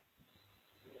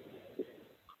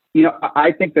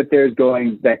 I think that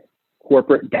that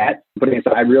corporate debt, putting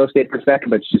aside real estate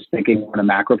perspective, but just thinking on a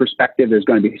macro perspective, there's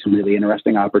going to be some really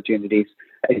interesting opportunities.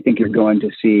 I think you're going to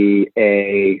see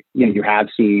you have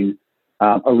seen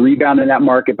a rebound in that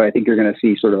market, but I think you're going to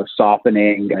see sort of a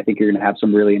softening. I think you're going to have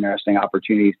some really interesting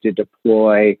opportunities to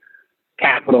deploy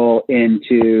capital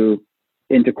into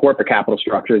corporate capital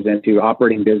structures, into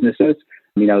operating businesses,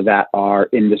 that are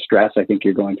in distress. I think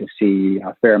you're going to see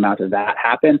a fair amount of that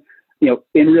happen.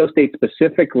 In real estate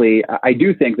specifically, I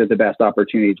do think that the best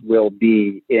opportunities will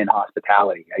be in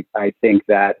hospitality. I think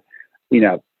that,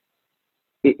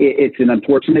 it's an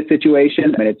unfortunate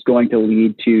situation, and it's going to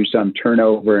lead to some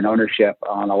turnover and ownership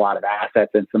on a lot of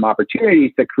assets and some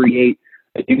opportunities to create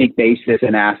a unique basis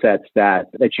in assets that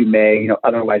you may,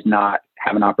 otherwise not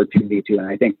have an opportunity to. And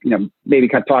I think, maybe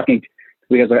kind of talking,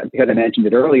 because I mentioned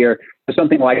it earlier,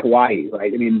 something like Hawaii,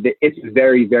 right? I mean, it's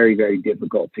very, very, very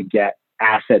difficult to get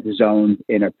asset zoned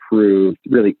and approved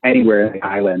really anywhere in the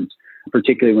islands,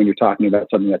 particularly when you're talking about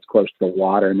something that's close to the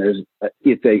water. And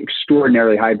it's an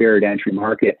extraordinarily high barrier to entry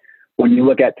market. When you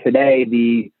look at today,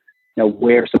 the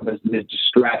where some of the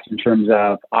distress in terms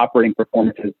of operating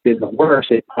performance has been the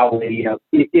worst, it probably,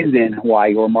 it is in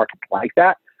Hawaii or markets like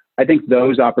that. I think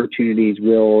those opportunities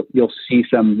you'll see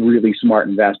some really smart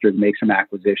investors make some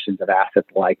acquisitions of assets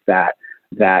like that,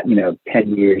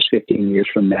 10 years, 15 years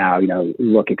from now,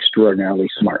 look extraordinarily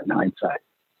smart in hindsight.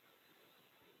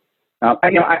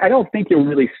 I don't think you'll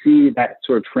really see that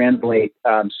sort of translate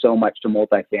so much to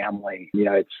multifamily.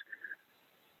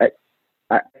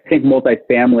 I think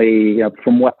multifamily,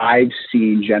 from what I've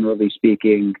seen, generally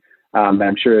speaking, and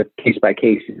I'm sure case by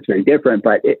case is very different,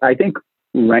 but I think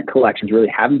rent collections really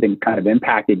haven't been kind of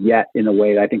impacted yet in a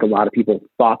way that I think a lot of people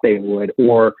thought they would,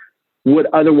 or would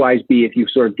otherwise be if you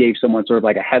sort of gave someone sort of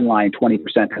like a headline 20%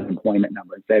 unemployment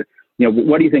number and said,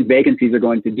 what do you think vacancies are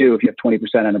going to do if you have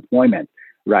 20% unemployment,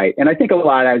 right? And I think a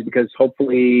lot of that is because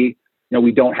hopefully,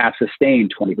 we don't have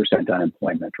sustained 20%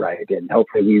 unemployment, right? And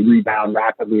hopefully we rebound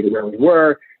rapidly to where we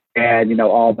were, and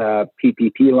all the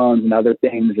PPP loans and other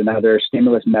things and other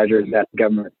stimulus measures that the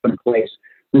government put in place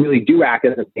really do act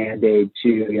as a band-aid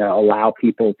to allow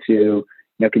people to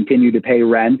continue to pay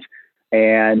rent,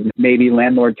 and maybe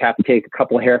landlords have to take a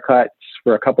couple of haircuts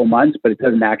for a couple months, but it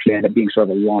doesn't actually end up being sort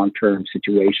of a long-term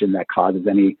situation that causes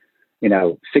any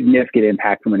significant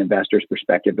impact from an investor's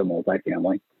perspective to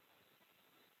multifamily.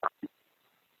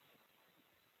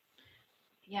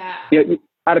 Yeah.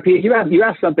 Aditi, you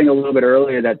asked something a little bit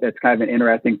earlier that's kind of an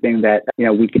interesting thing that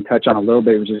we can touch on a little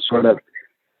bit, which is sort of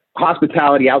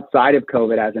hospitality outside of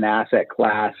COVID as an asset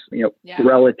class,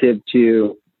 relative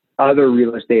to other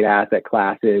real estate asset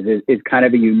classes is kind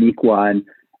of a unique one.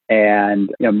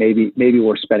 And maybe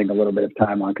we're spending a little bit of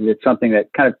time on, because it's something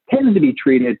that kind of tends to be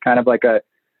treated kind of like a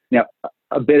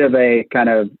bit of a kind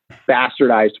of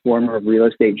bastardized form of real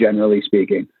estate, generally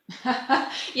speaking.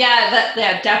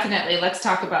 Yeah, definitely. Let's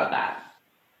talk about that.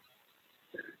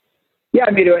 Yeah,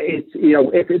 I mean,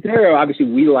 it's an area obviously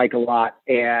we like a lot,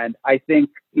 and I think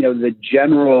the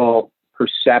general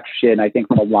perception, I think,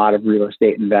 from a lot of real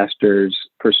estate investors'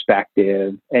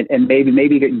 perspective, and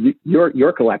maybe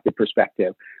your collective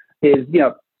perspective, is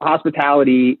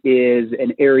hospitality is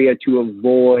an area to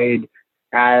avoid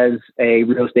as a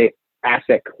real estate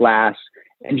asset class.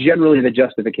 And generally, the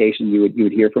justification you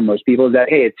would hear from most people is that,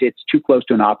 hey, it's too close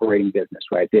to an operating business,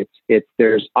 right?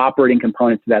 There's operating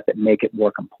components to that make it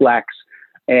more complex,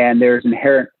 and there's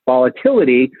inherent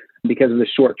volatility because of the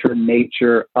short-term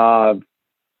nature of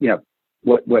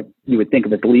what you would think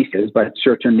of as leases, but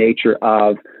short-term nature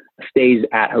of stays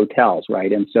at hotels,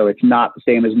 right? And so it's not the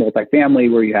same as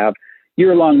multifamily, where you have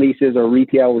year-long leases, or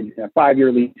retail where you can have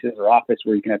 5-year leases, or office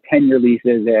where you can have 10-year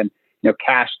leases, and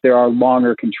cash, there are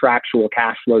longer contractual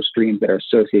cash flow streams that are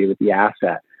associated with the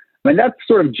asset. I mean, that's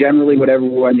sort of generally what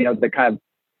everyone, the kind of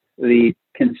the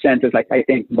consensus, I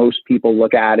think most people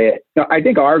look at it. I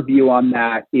think our view on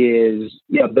that is,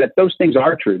 that those things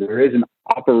are true. There is an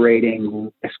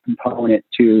operating risk component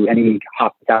to any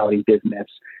hospitality business.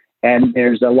 And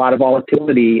there's a lot of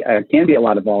volatility, can be a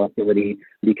lot of volatility,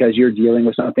 because you're dealing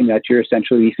with something that you're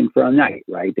essentially leasing for a night,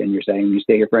 right? And you're saying you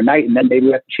stay here for a night, and then maybe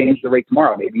we have to change the rate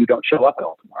tomorrow. Maybe you don't show up at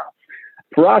all tomorrow.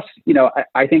 For us,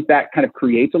 I think that kind of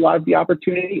creates a lot of the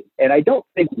opportunity. And I don't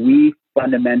think we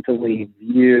fundamentally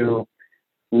view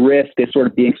risk as sort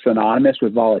of being synonymous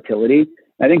with volatility.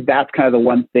 I think that's kind of the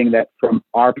one thing that, from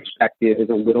our perspective, is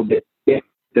a little bit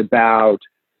about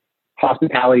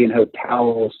hospitality and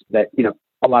hotels that,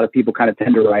 a lot of people kind of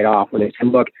tend to write off, where they say,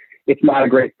 look, it's not a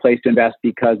great place to invest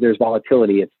because there's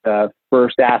volatility. It's the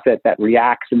first asset that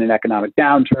reacts in an economic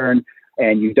downturn,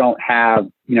 and you don't have,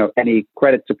 any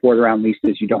credit support around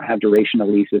leases. You don't have duration of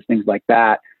leases, things like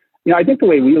that. I think the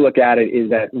way we look at it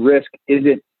is that risk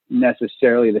isn't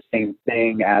necessarily the same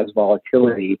thing as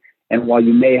volatility. And while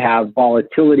you may have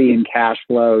volatility in cash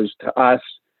flows, to us,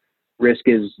 risk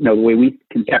is, the way we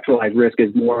conceptualize risk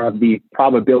is more of the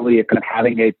probability of kind of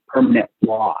having a permanent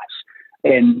loss.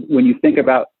 And when you think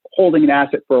about holding an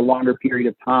asset for a longer period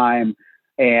of time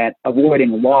and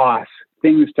avoiding loss,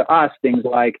 things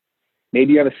like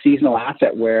maybe you have a seasonal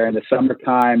asset where in the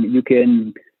summertime you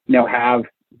can,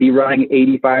 be running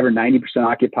 85 or 90%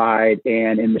 occupied,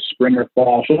 and in the spring or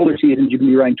fall shoulder seasons, you can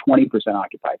be running 20%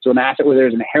 occupied. So an asset where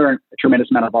there's a tremendous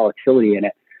amount of volatility in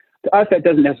it. To us, that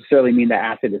doesn't necessarily mean the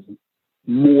asset is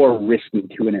more risky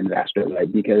to an investor,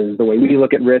 right? Because the way we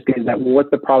look at risk is that, well, what's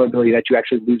the probability that you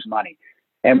actually lose money?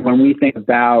 And when we think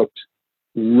about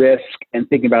risk and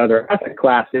thinking about other asset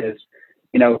classes,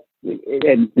 and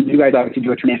you guys obviously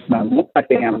do a tremendous amount of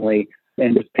multifamily,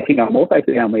 and just picking on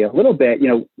multifamily a little bit,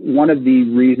 one of the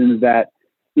reasons that,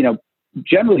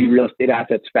 generally real estate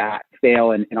assets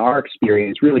fail in our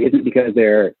experience really isn't because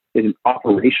there is an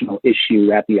operational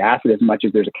issue at the asset as much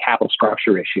as there's a capital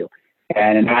structure issue.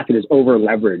 and an asset is over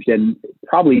leveraged. And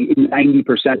probably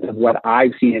 90% of what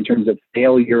I've seen in terms of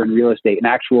failure in real estate and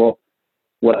actual,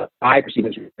 what I perceive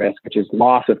as risk, which is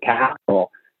loss of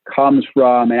capital, comes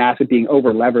from an asset being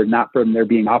over levered, not from there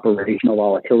being operational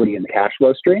volatility in the cash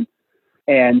flow stream.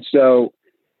 And so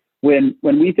when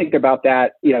we think about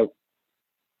that,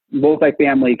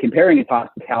 multifamily, comparing it to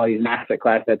hospitality, is an asset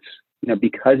class that's,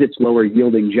 because it's lower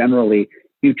yielding generally,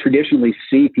 you traditionally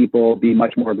see people be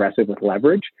much more aggressive with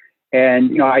leverage.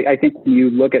 And, I think when you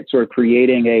look at sort of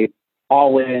creating a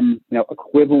all-in,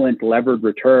 equivalent levered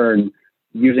return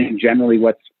using generally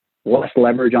what's less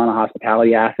leverage on a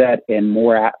hospitality asset and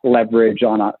more leverage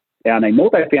on a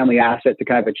multifamily asset to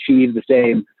kind of achieve the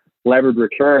same levered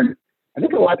return, I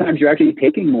think a lot of times you're actually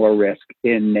taking more risk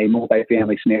in a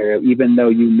multifamily scenario, even though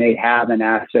you may have an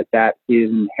asset that is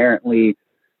inherently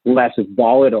less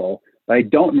volatile. But I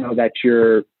don't know that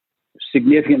you're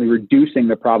significantly reducing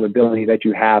the probability that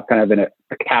you have kind of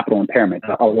a capital impairment,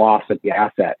 a loss of the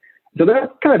asset. So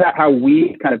that's kind of how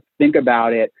we kind of think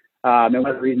about it. And one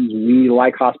of the reasons we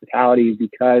like hospitality is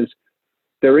because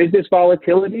there is this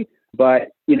volatility, but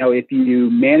if you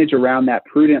manage around that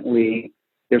prudently,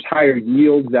 there's higher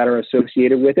yields that are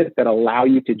associated with it that allow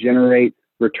you to generate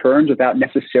returns without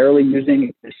necessarily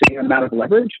using the same amount of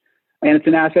leverage. And it's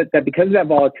an asset that, because of that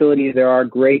volatility, there are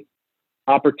great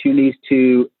opportunities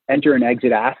to enter and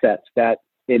exit assets that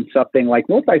in something like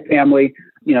multifamily,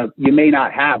 you may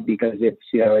not have, because it's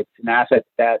an asset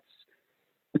that's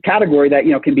a category that,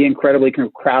 can be incredibly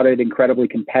crowded, incredibly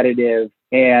competitive.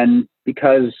 And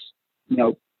because,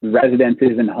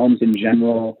 residences and homes in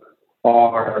general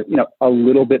are, a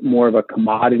little bit more of a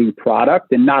commodity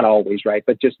product, and not always, right?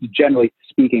 But just generally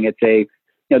speaking, it's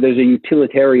there's a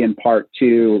utilitarian part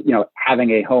to,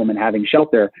 having a home and having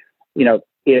shelter.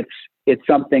 It's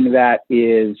something that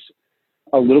is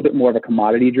a little bit more of a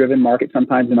commodity driven market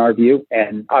sometimes in our view.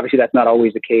 And obviously that's not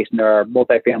always the case. And there are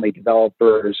multifamily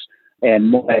developers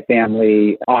and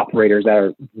multifamily operators that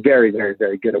are very, very,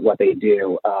 very good at what they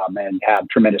do, and have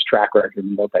tremendous track record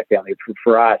in multifamily.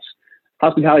 For us,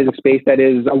 hospitality is a space that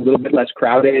is a little bit less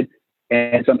crowded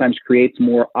and sometimes creates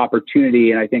more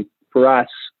opportunity. And I think for us,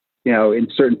 in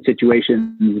certain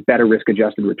situations, better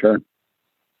risk-adjusted return.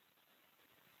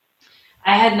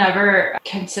 I had never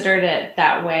considered it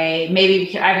that way. Maybe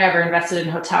because I've never invested in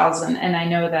hotels, and I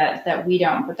know that we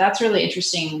don't. But that's really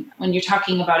interesting when you're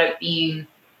talking about it being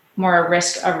more a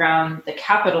risk around the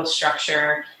capital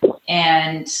structure.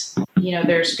 And,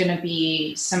 there's going to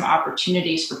be some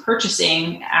opportunities for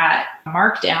purchasing at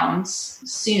markdowns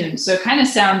soon. So it kind of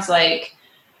sounds like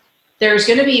there's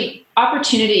going to be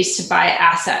opportunities to buy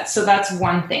assets. So that's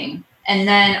one thing. And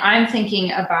then I'm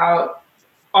thinking about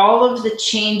all of the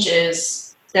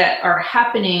changes that are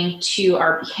happening to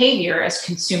our behavior as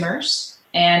consumers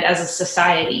and as a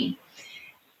society.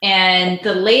 And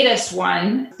the latest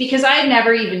one, because I had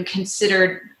never even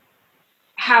considered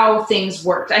how things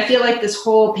worked. I feel like this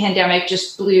whole pandemic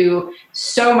just blew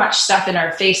so much stuff in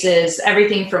our faces,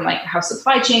 everything from like how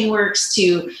supply chain works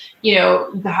to,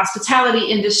 the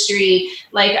hospitality industry.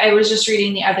 Like I was just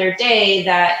reading the other day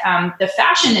that the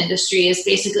fashion industry is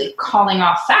basically calling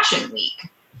off Fashion Week.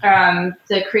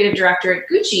 The creative director at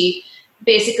Gucci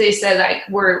basically said like,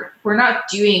 we're not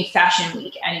doing Fashion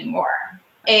Week anymore.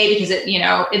 Because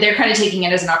they're kind of taking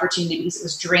it as an opportunity because it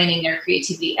was draining their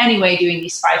creativity anyway, doing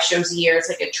these 5 shows a year. It's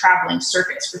like a traveling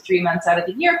circus for 3 months out of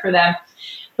the year for them.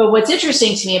 But what's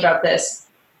interesting to me about this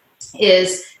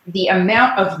is the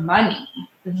amount of money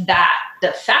that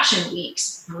the fashion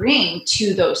weeks bring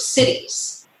to those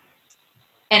cities.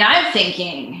 And I'm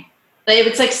thinking, if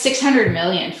it's like 600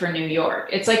 million for New York,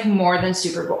 it's like more than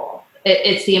Super Bowl.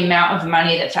 It's the amount of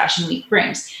money that Fashion Week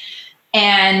brings.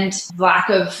 And lack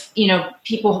of,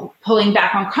 people pulling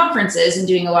back on conferences and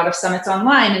doing a lot of summits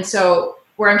online. And so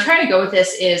where I'm trying to go with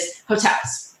this is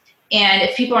hotels. And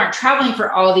if people aren't traveling for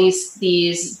all these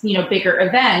bigger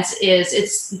events,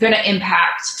 it's going to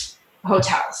impact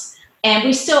hotels. And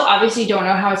we still obviously don't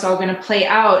know how it's all going to play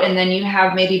out. And then you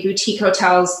have maybe boutique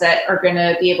hotels that are going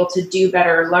to be able to do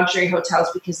better, luxury hotels,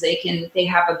 because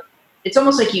it's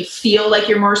almost like you feel like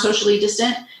you're more socially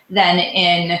distant than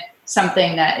in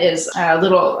something that is a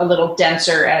little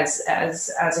denser as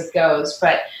it goes.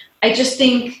 But I just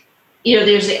think,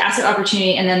 there's the asset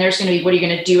opportunity, and then there's going to be, what are you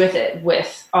going to do with it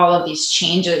with all of these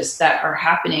changes that are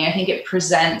happening? I think it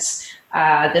presents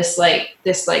this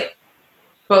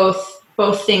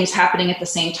both things happening at the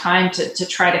same time to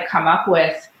try to come up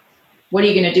with, what are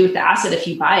you going to do with the asset if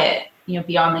you buy it,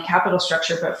 beyond the capital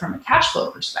structure, but from a cash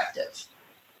flow perspective.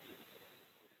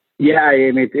 Yeah,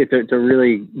 I mean, it's a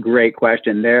really great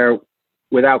question. There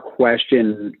without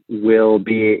question will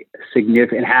be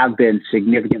significant, have been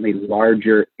significantly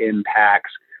larger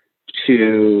impacts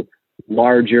to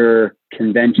larger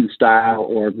convention style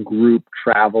or group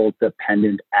travel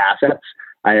dependent assets.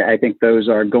 I think those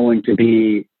are going to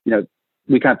be,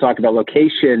 we kind of talked about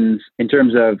locations in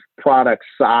terms of product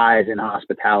size and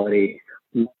hospitality.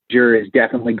 Larger is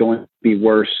definitely going to be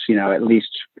worse, at least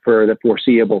for the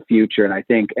foreseeable future. And I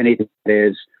think anything that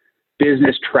is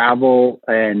business travel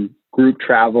and group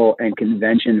travel and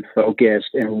convention focused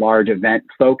and large event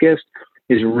focused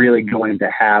is really going to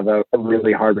have a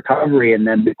really hard recovery. And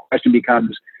then the question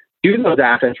becomes, do those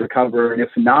assets recover? And if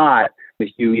not,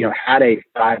 if you had a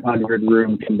 500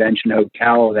 room convention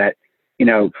hotel that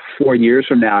 4 years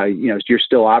from now, you're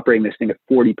still operating this thing at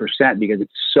 40% because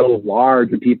it's so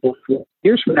large, and people 4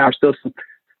 years from now are still,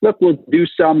 look, we'll do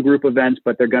some group events,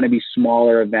 but they're going to be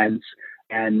smaller events,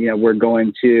 and we're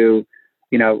going to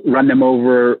run them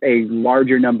over a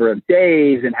larger number of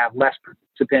days and have less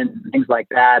participants and things like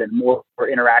that, and more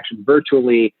interaction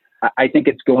virtually. I think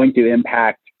it's going to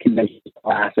impact convention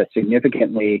assets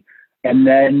significantly. And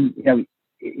then,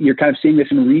 you're kind of seeing this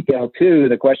in retail too.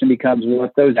 The question becomes, well,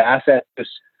 if those assets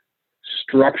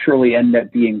structurally end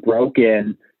up being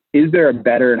broken, is there a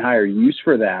better and higher use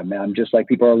for them? Just like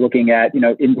people are looking at,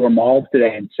 indoor malls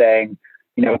today and saying,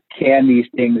 can these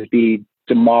things be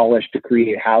demolished to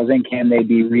create housing? Can they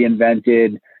be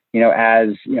reinvented, as,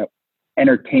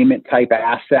 entertainment type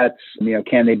assets?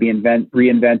 Can they be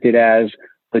reinvented as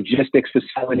logistics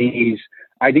facilities?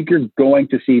 I think you're going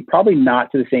to see, probably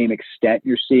not to the same extent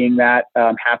you're seeing that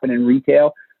happen in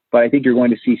retail, but I think you're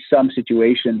going to see some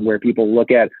situations where people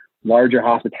look at larger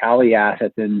hospitality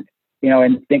assets and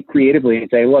think creatively and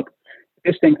say, look,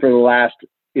 this thing for the last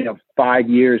 5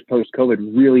 years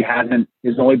post-COVID really has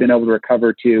only been able to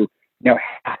recover to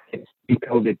half its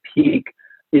pre-COVID peak.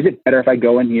 Is it better if I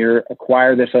go in here,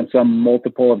 acquire this on some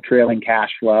multiple of trailing cash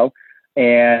flow,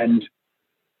 and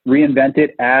reinvent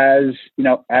it as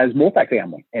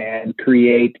multifamily and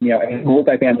create, a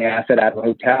multifamily asset out of a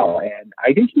hotel? And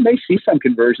I think you may see some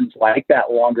conversions like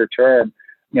that longer term,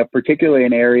 particularly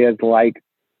in areas like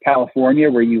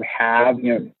California where you have,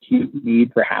 acute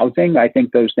need for housing. I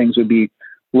think those things would be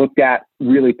looked at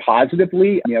really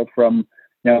positively, from,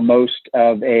 most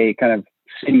of a kind of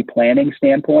city planning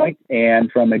standpoint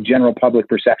and from a general public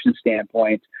perception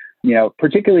standpoint,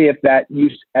 particularly if that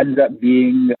use ends up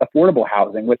being affordable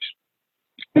housing, which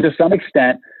to some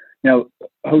extent,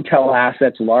 hotel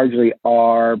assets largely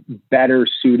are better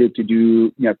suited to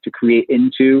do, to create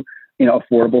into,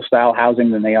 affordable style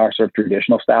housing than they are sort of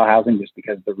traditional style housing, just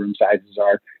because the room sizes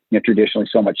are, traditionally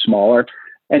so much smaller.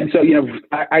 And so,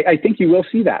 I think you will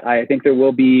see that. I think there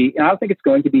will be, I don't think it's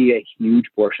going to be a huge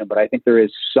portion, but I think there is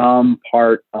some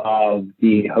part of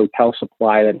the hotel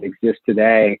supply that exists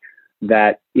today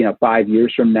that, 5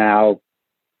 years from now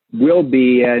will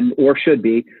be or should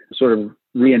be sort of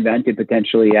reinvented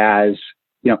potentially as,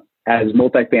 as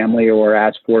multifamily or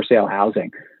as for sale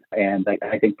housing. And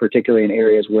I think particularly in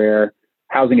areas where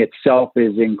housing itself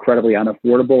is incredibly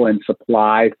unaffordable and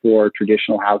supply for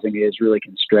traditional housing is really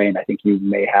constrained, I think you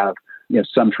may have,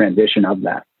 some transition of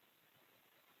that.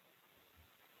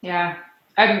 Yeah.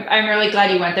 I'm really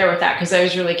glad you went there with that, because I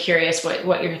was really curious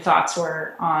what your thoughts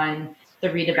were on the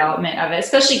redevelopment of it,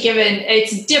 especially given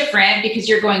it's different because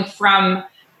you're going from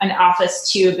an office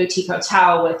to a boutique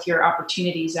hotel with your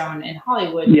opportunity zone in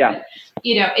Hollywood. Yeah.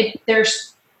 But,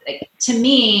 there's, to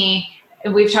me,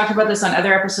 and we've talked about this on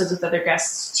other episodes with other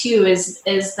guests too, is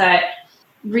that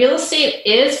real estate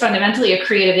is fundamentally a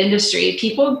creative industry.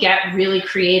 People get really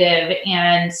creative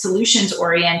and solutions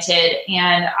oriented.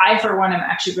 And I, for one, am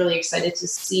actually really excited to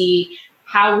see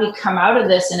how we come out of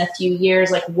this in a few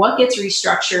years, like what gets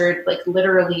restructured, like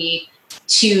literally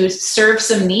to serve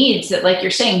some needs that, like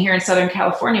you're saying, here in Southern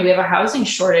California, we have a housing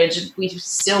shortage. We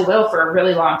still will for a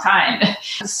really long time.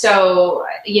 So,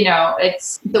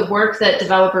 it's the work that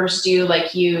developers do,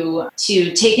 like you,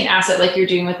 to take an asset like you're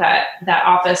doing with that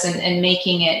office and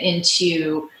making it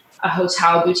into a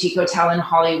hotel, boutique hotel in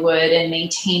Hollywood, and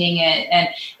maintaining it. And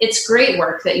it's great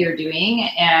work that you're doing.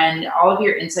 And all of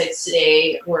your insights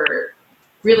today were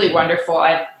really wonderful.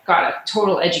 I've got a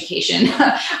total education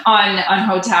on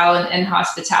hotel and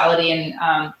hospitality,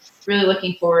 and really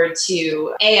looking forward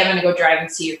to, I'm going to go drive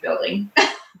and see your building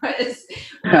when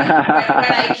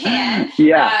I can.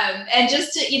 Yeah. And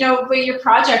just to, with your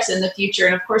projects in the future.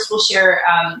 And of course, we'll share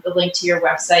the link to your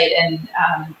website and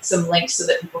some links so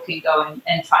that people can go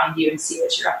and find you and see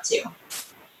what you're up to.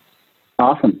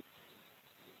 Awesome.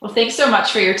 Well, thanks so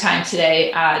much for your time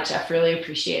today, Jeff. Really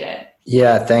appreciate it.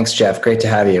 Yeah, thanks, Jeff. Great to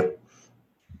have you.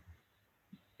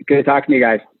 Good talking to you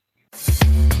guys.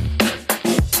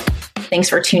 Thanks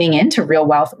for tuning in to Real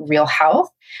Wealth, Real Health.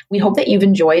 We hope that you've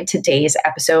enjoyed today's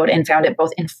episode and found it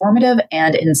both informative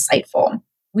and insightful.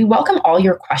 We welcome all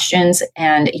your questions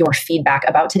and your feedback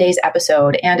about today's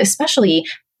episode, and especially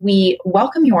we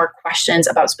welcome your questions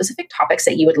about specific topics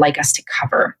that you would like us to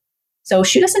cover. So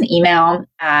shoot us an email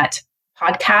at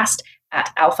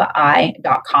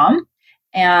podcast@alphai.com.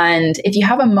 And if you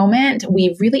have a moment,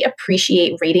 we really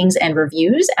appreciate ratings and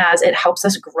reviews as it helps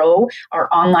us grow our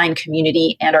online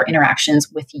community and our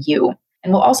interactions with you.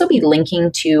 And we'll also be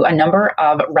linking to a number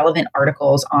of relevant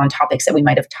articles on topics that we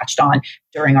might have touched on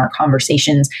during our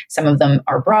conversations. Some of them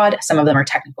are broad, some of them are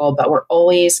technical, but we're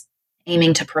always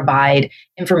aiming to provide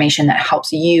information that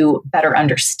helps you better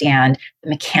understand the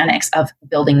mechanics of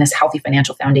building this healthy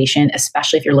financial foundation,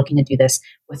 especially if you're looking to do this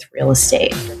with real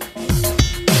estate.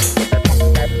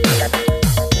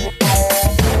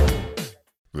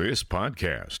 This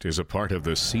podcast is a part of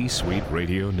the C-Suite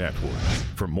Radio Network.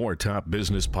 For more top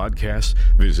business podcasts,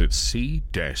 visit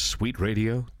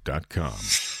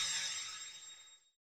c-suiteradio.com.